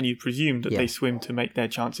survive. And you presume that Yeah. they swim to make their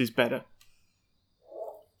chances better.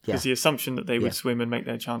 Because the assumption that they would swim and make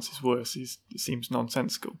their chances worse seems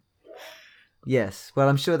nonsensical. Yes. Well,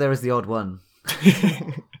 I'm sure there is the odd one.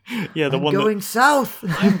 Yeah, the I'm one going south.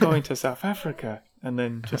 I'm going to South Africa, and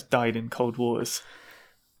then just died in cold waters.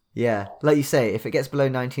 Yeah, like you say, if it gets below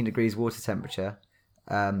 19 degrees water temperature,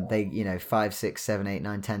 they 5, 6, 7, 8,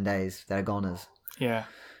 9, 10 days they're goners. Yeah.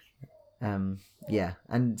 Yeah,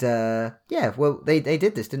 and well, they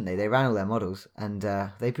did this, didn't they? They ran all their models, and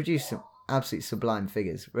they produced some absolutely sublime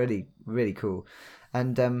figures. Really, really cool.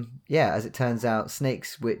 And as it turns out,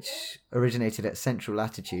 snakes which originated at central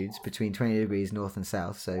latitudes between 20 degrees north and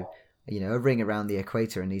south, so a ring around the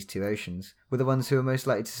equator in these two oceans, were the ones who were most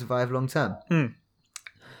likely to survive long term.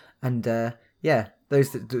 And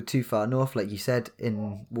those that are too far north, like you said,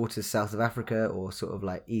 in waters south of Africa or sort of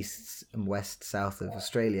like east and west south of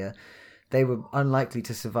Australia, they were unlikely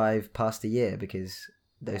to survive past a year because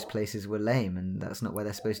those places were lame and that's not where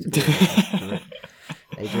they're supposed to be.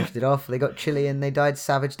 They drifted off, they got chilly, and they died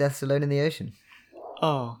savage deaths alone in the ocean.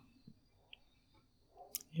 Oh.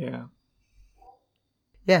 Yeah.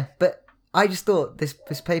 Yeah, but I just thought this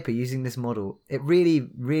paper, using this model, it really,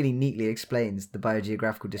 really neatly explains the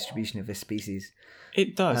biogeographical distribution of this species.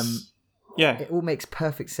 It does. Yeah. It all makes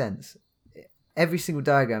perfect sense. Every single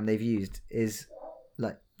diagram they've used is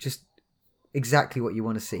like just exactly what you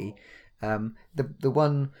want to see. The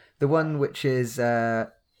one which is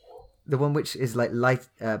like light,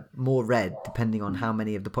 more red, depending on how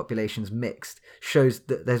many of the populations mixed, shows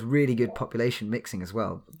that there's really good population mixing as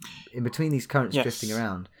well. In between these currents drifting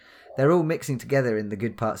around, they're all mixing together in the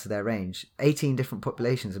good parts of their range. 18 different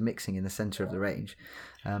populations are mixing in the centre of the range,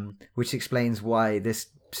 which explains why this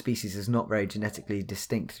species is not very genetically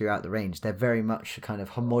distinct throughout the range. They're very much a kind of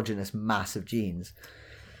homogeneous mass of genes.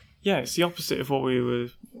 Yeah, it's the opposite of what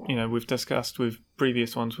we've discussed with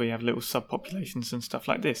previous ones where you have little subpopulations and stuff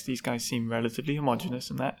like this. These guys seem relatively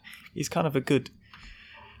homogeneous, and that is kind of a good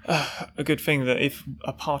thing, that if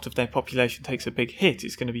a part of their population takes a big hit,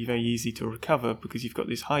 it's going to be very easy to recover because you've got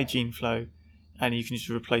this high gene flow and you can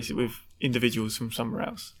just replace it with individuals from somewhere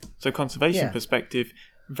else. So conservation perspective,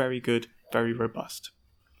 very good, very robust.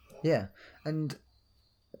 Yeah, and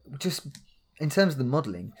just in terms of the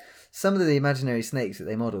modelling, some of the imaginary snakes that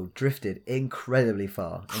they modelled drifted incredibly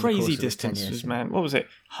far. Crazy distances, man. What was it?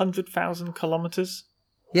 100,000 kilometres?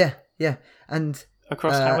 Yeah. And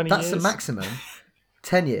across how many that's years? That's the maximum.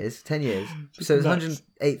 10 years. So it's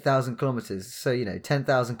 108,000 kilometres. So,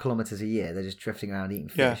 10,000 kilometres a year. They're just drifting around eating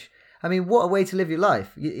fish. Yeah. I mean, what a way to live your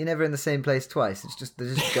life. You're never in the same place twice.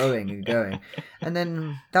 They're just going and going. And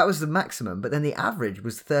then that was the maximum. But then the average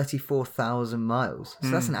was 34,000 miles. So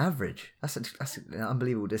that's an average. That's an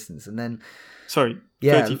unbelievable distance. And then...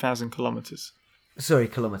 30,000 kilometres. Sorry,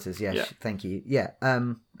 kilometres, yes. Yeah. Thank you. Yeah.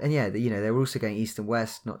 And they were also going east and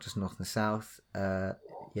west, not just north and south.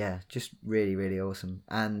 Just really, really awesome.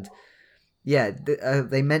 And...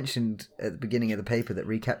 they mentioned at the beginning of the paper that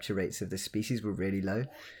recapture rates of this species were really low.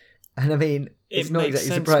 And I mean, it's not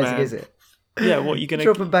exactly surprising, is it? Yeah, what you're going to...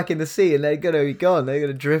 drop them back in the sea and they're going to be gone. They're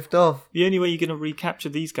going to drift off. The only way you're going to recapture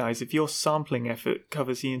these guys if your sampling effort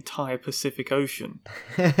covers the entire Pacific Ocean.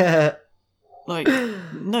 Like,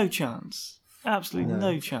 no chance. Absolutely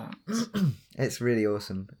no chance. It's really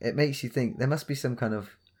awesome. It makes you think there must be some kind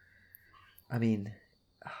of... I mean,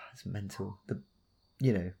 it's mental.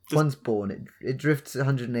 One's born, it drifts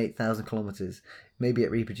 108,000 kilometres. Maybe it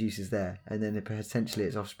reproduces there, and then potentially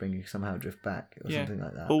its offspring somehow drift back or something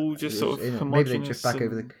like that. All just sort of homogeneous. Maybe they drift back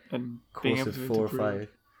over the course of 4 or 5.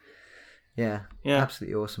 Yeah,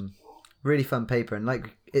 absolutely awesome. Really fun paper, and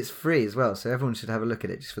it's free as well, so everyone should have a look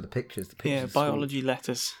at it just for the pictures. The pictures biology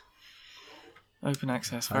letters. Open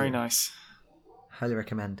access, very nice. Highly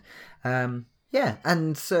recommend. And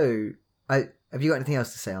so, have you got anything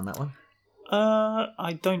else to say on that one?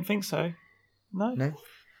 I don't think so. No.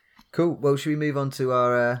 Cool. Well, should we move on to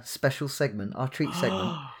our special segment, our treat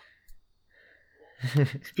segment?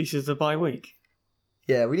 Species of the bi-week.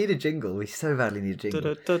 Yeah, we need a jingle. We so badly need a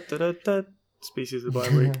jingle. Species of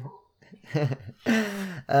the bi-week.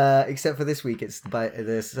 Except for this week, it's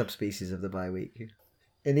the subspecies of the bi-week.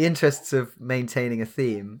 In the interests of maintaining a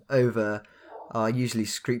theme over our usually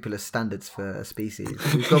scrupulous standards for a species.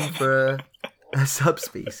 We've gone for a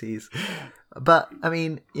subspecies. But, I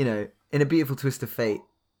mean, in a beautiful twist of fate,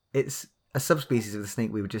 it's a subspecies of the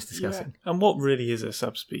snake we were just discussing. Yeah. And what really is a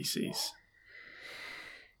subspecies?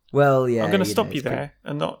 Well, yeah. I'm going to stop you there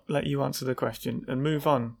and not let you answer the question and move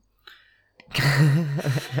on.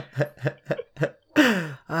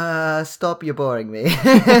 Stop, you're boring me.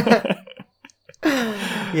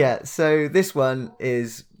 Yeah, so this one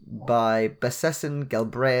is by Besessen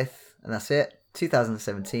Galbraith, and that's it.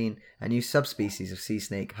 2017, a new subspecies of sea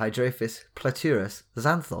snake, Hydrophis platurus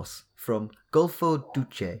xanthos, from Golfo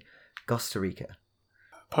Duce, Costa Rica.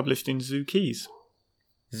 Published in Zoo Keys.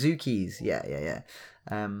 Zoo Keys, yeah.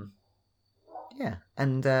 Yeah,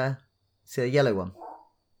 and it's a yellow one.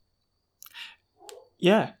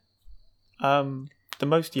 Yeah. The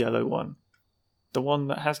most yellow one. The one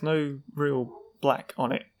that has no real black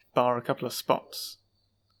on it, bar a couple of spots.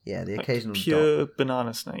 Yeah, the like occasional pure dot.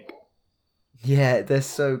 banana snake. Yeah, they're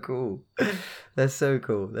so cool. They're so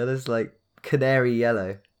cool. They're just like canary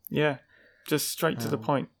yellow. Yeah, just straight to the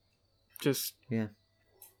point. Just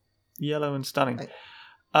yellow and stunning.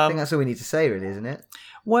 I think that's all we need to say, really, isn't it?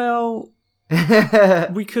 Well,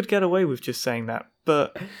 we could get away with just saying that,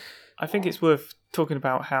 but I think it's worth talking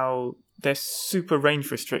about how they're super range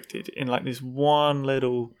restricted in like this one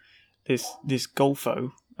little this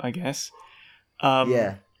Golfo, I guess.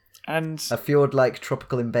 Yeah. And a fjord-like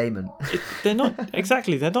tropical embayment. They're not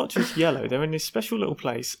just yellow. They're in this special little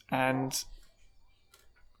place and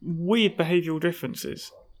weird behavioural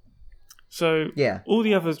differences. So all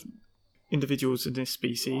the other individuals in this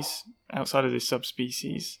species, outside of this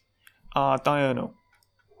subspecies, are diurnal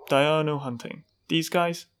hunting. These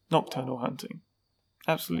guys, nocturnal hunting.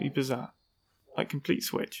 Absolutely bizarre. Like complete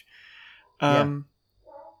switch. And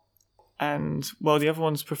while the other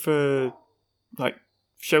ones prefer like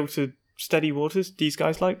sheltered, steady waters, these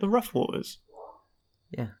guys like the rough waters.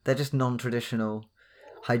 Yeah, they're just non-traditional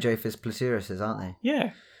Hydrophis platyruses, aren't they?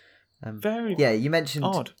 Yeah. Very you mentioned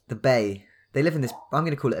odd. The bay. They live in this, I'm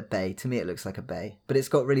going to call it a bay. To me it looks like a bay. But it's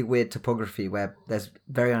got really weird topography where there's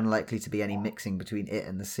very unlikely to be any mixing between it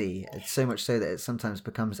and the sea. It's so much so that it sometimes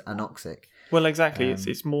becomes anoxic. Well, exactly.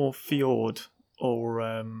 It's more fjord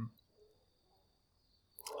or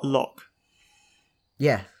loch.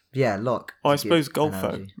 Yeah, loch. I suppose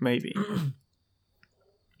Golfo, maybe.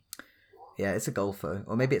 Yeah, it's a Golfo.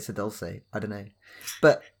 Or maybe it's a Dulce. I don't know.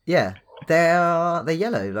 But yeah, they're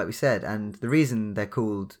yellow, like we said. And the reason they're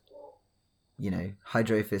called,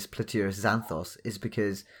 Hydrophis platurus xanthos is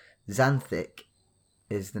because xanthic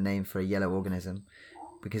is the name for a yellow organism.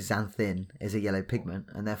 Because xanthin is a yellow pigment.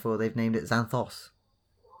 And therefore they've named it xanthos.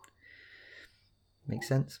 Makes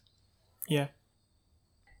sense? Yeah.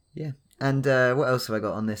 Yeah. And what else have I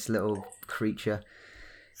got on this little creature?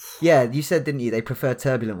 Yeah, you said, didn't you, they prefer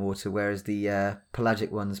turbulent water, whereas the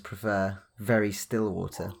pelagic ones prefer very still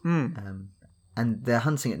water. And they're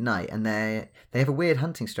hunting at night, and they have a weird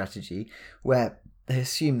hunting strategy where they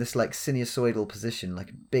assume this like sinusoidal position,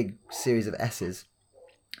 like a big series of S's,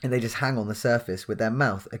 and they just hang on the surface with their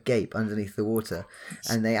mouth agape underneath the water,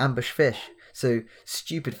 and they ambush fish. So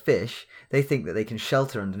stupid fish, they think that they can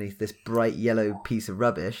shelter underneath this bright yellow piece of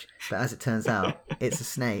rubbish, but as it turns out, it's a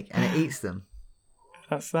snake and it eats them.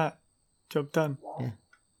 That's that. Job done. Yeah.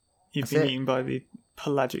 You've been eaten by the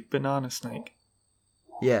pelagic banana snake.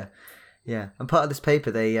 Yeah. And part of this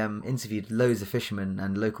paper, they interviewed loads of fishermen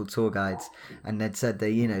and local tour guides, and they'd said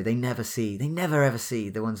they never ever see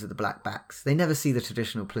the ones with the black backs. They never see the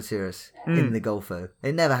traditional platurus in the Golfo.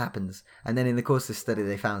 It never happens. And then in the course of the study,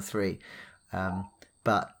 they found 3.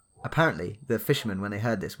 But apparently, the fishermen, when they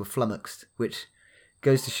heard this, were flummoxed, which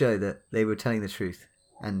goes to show that they were telling the truth,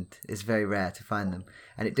 and it's very rare to find them.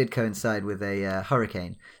 And it did coincide with a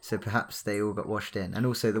hurricane, so perhaps they all got washed in. And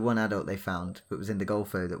also, the one adult they found that was in the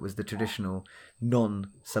Golfo, that was the traditional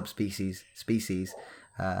non-subspecies species,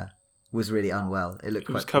 was really unwell. It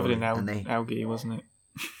was covered in algae, wasn't it?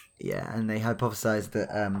 Yeah, and they hypothesized that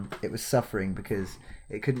it was suffering because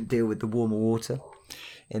it couldn't deal with the warmer water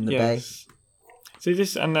in the bay. So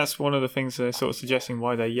that's one of the things they're sort of suggesting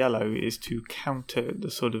why they're yellow is to counter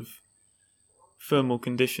the sort of thermal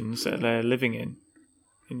conditions that they're living in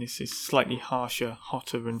this slightly harsher,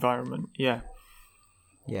 hotter environment. Yeah.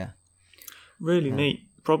 Really neat.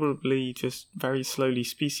 Probably just very slowly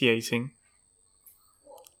speciating.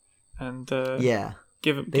 And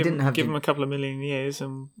give them a couple of million years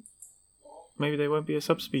and maybe they won't be a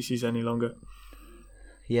subspecies any longer.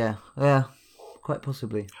 Yeah, quite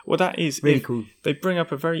possibly. Well, that is really cool. They bring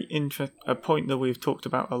up a point that we've talked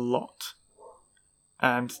about a lot,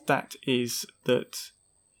 and that is that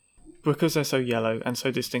because they're so yellow and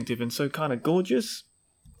so distinctive and so kind of gorgeous,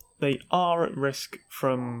 they are at risk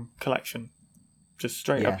from collection. Just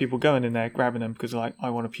straight up people going in there, grabbing them because like, I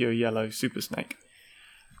want a pure yellow super snake.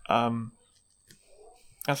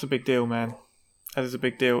 That's a big deal, man. That is a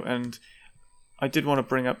big deal. And I did want to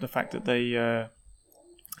bring up the fact that they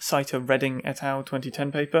cite a Redding et al.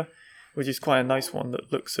 2010 paper, which is quite a nice one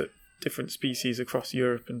that looks at different species across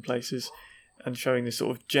Europe and places and showing this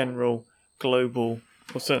sort of general global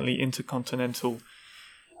or certainly intercontinental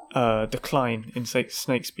decline in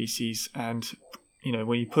snake species. And, you know,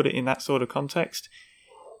 when you put it in that sort of context,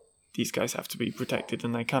 these guys have to be protected,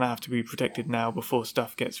 and they kind of have to be protected now before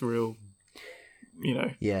stuff gets real, you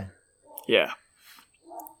know. Yeah. Yeah.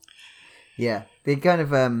 Yeah. They kind of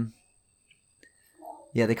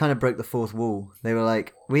they kind of broke the fourth wall. They were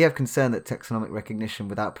like, we have concern that taxonomic recognition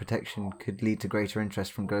without protection could lead to greater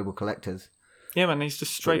interest from global collectors. Yeah, man, he's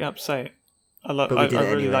just straight up say it. I really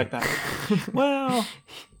anyway. like that. Well,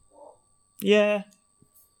 yeah.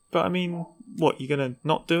 But I mean, what, you're going to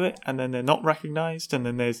not do it and then they're not recognised, and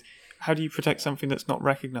then there's, how do you protect something that's not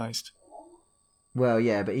recognised? Well,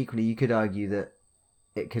 yeah, but equally you could argue that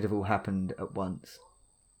it could have all happened at once.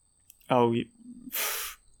 Oh,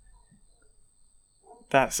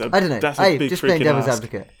 that's a I don't know. That's a big just playing devil's ask.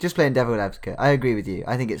 advocate. Just playing devil's advocate. I agree with you.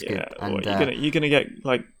 I think it's good. And you're gonna get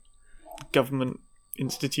like government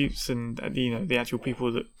institutes and you know the actual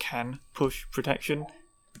people that can push protection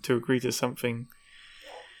to agree to something.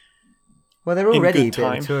 Well, they're already a bit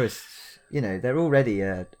time. of tourists. You know, they're already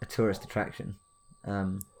a tourist attraction.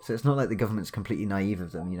 So it's not like the government's completely naive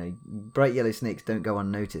of them. You know, bright yellow snakes don't go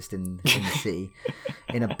unnoticed in the sea,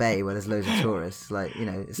 in a bay where there's loads of tourists. Like, you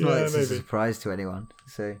know, it's not like it's a surprise to anyone.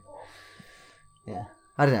 So, yeah.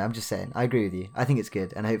 I don't know, I'm just saying. I agree with you. I think it's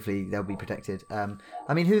good, and hopefully they'll be protected.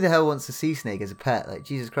 I mean, who the hell wants a sea snake as a pet? Like,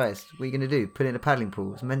 Jesus Christ, what are you going to do? Put it in a paddling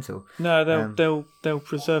pool? It's mental. No, they'll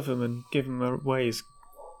preserve them and give them away as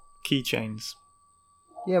keychains.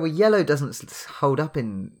 Yeah, well, yellow doesn't hold up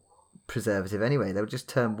in preservative anyway. They'll just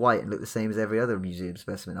turn white and look the same as every other museum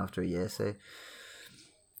specimen after a year. So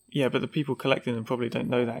yeah, but the people collecting them probably don't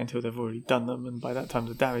know that until they've already done them, and by that time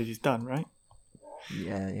the damage is done, right?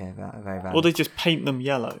 Yeah, very valid. Or they just paint them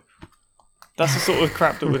yellow. That's the sort of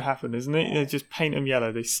crap that would happen, isn't it? They just paint them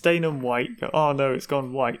yellow. They stain them white. Go, oh no, it's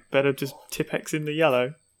gone white. Better just Tipp-Ex in the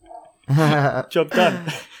yellow. Job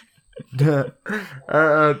done.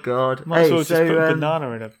 Oh God! Might as well just put a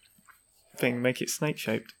banana in a thing, make it snake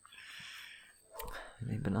shaped. I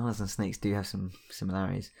mean, bananas and snakes do have some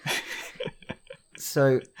similarities.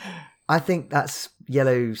 So, I think that's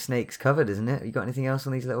yellow snakes covered, isn't it? You got anything else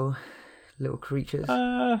on these little creatures?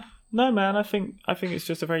 No, man. I think it's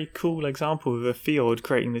just a very cool example of a fjord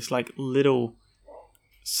creating this like little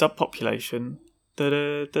subpopulation that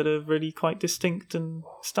are really quite distinct and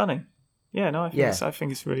stunning. Yeah, no, I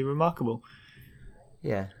think it's really remarkable.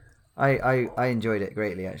 Yeah, I enjoyed it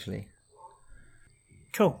greatly, actually.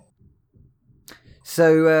 Cool.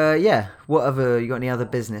 So, what other, you got any other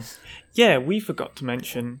business? Yeah, we forgot to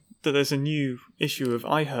mention that there's a new issue of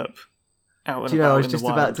iHerp out and Do you know, about I was in just the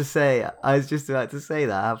wild. about to say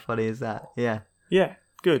that. How funny is that? Yeah. Yeah,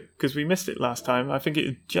 good, because we missed it last time. I think it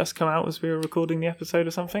had just come out as we were recording the episode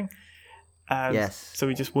or something. And yes. So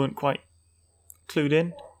we just weren't quite clued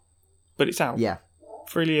in. But it's out. Yeah.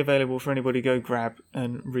 Freely available for anybody to go grab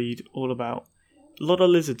and read all about. A lot of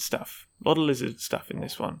lizard stuff. In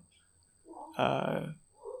this one.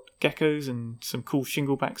 Geckos and some cool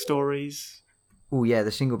shingleback stories. Oh yeah,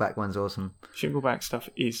 the shingleback one's awesome. Shingleback stuff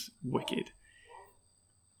is wicked.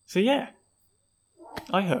 So yeah,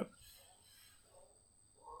 iHerp.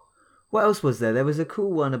 What else was there? There was a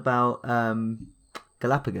cool one about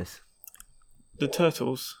Galapagos. The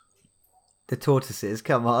turtles. The tortoises.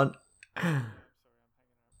 Come on.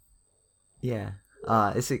 Yeah.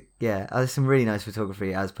 There's some really nice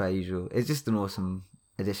photography as per usual. It's just an awesome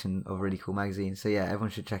edition of a really cool magazine. So yeah, everyone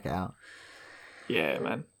should check it out. Yeah,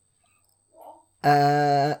 man.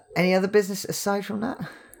 Any other business aside from that?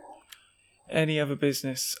 Any other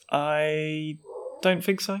business? I don't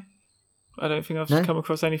think so. I don't think I've come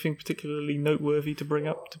across anything particularly noteworthy to bring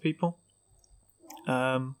up to people.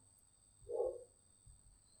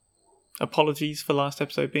 Apologies for last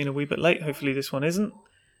episode being a wee bit late. Hopefully this one isn't.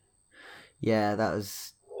 Yeah, that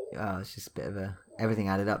was... it's just a bit of a... Everything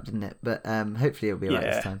added up, didn't it? But hopefully it'll be alright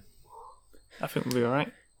this time. I think we'll be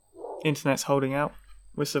alright. Internet's holding out.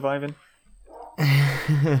 We're surviving.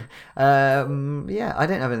 I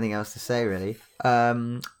don't have anything else to say, really.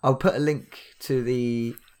 I'll put a link to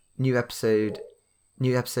the new edition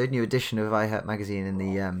of iHerp magazine in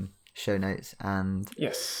the show notes. And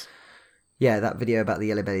yes. Yeah, that video about the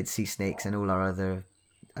yellow-bellied sea snakes and all our other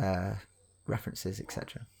references,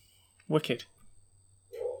 etc. Wicked.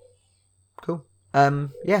 Cool.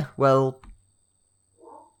 Yeah. Well.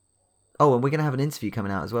 Oh, and we're gonna have an interview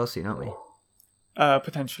coming out as well soon, aren't we?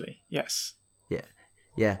 Potentially, yes.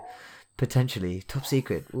 Yeah. Potentially top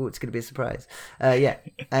secret. Oh, it's gonna be a surprise. Yeah.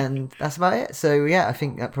 And that's about it. So yeah, I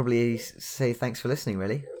think that probably say thanks for listening.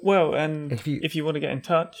 Really. Well, and If if you- you want to get in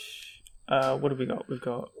touch, what have we got? We've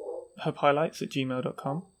got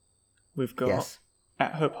hubhighlights@gmail.com. We've got Yes.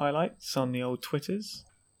 @hubhighlights on the old Twitters.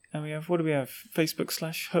 And we have, what do we have?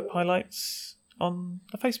 Facebook/hubhighlights on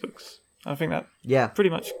the Facebooks. I think that Yeah. pretty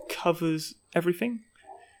much covers everything.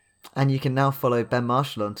 And you can now follow Ben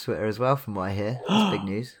Marshall on Twitter as well, from what I hear. That's big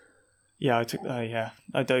news. Yeah, I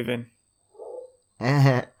dove in.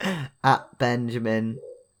 At Benjamin.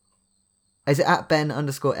 Is it at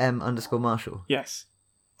Ben_M_Marshall? Yes.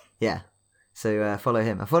 Yeah. So follow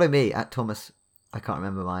him. And follow me at Thomas. I can't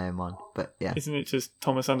remember my own one, but yeah. Isn't it just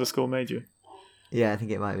Thomas_Major? Yeah, I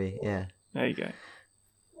think it might be. Yeah. There you go.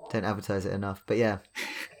 Don't advertise it enough, but yeah.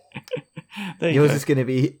 There you Yours go. is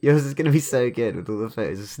gonna be so good with all the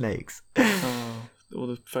photos of snakes. Oh, all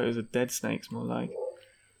the photos of dead snakes, more like.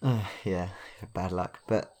 Yeah, bad luck.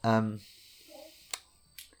 But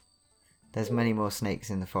there's many more snakes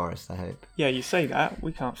in the forest, I hope. Yeah, you say that.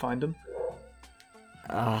 We can't find them.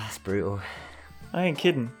 Ah, it's brutal. I ain't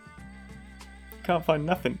kidding. Can't find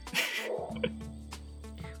nothing.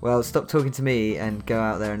 Well, stop talking to me and go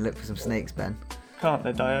out there and look for some snakes, Ben. Can't,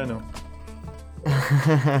 they're diurnal.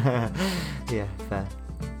 Yeah, fair.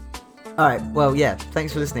 Alright, well, yeah,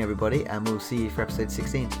 thanks for listening, everybody, and we'll see you for episode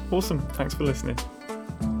 16. Awesome. Thanks for listening.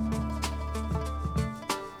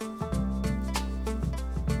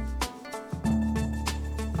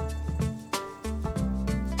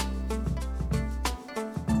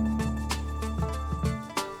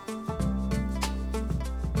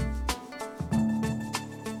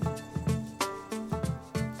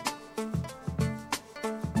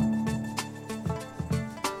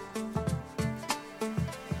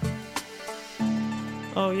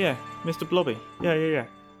 Oh, yeah. Mr. Blobby. Yeah.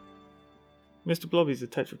 Mr. Blobby's a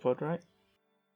tetrapod, right?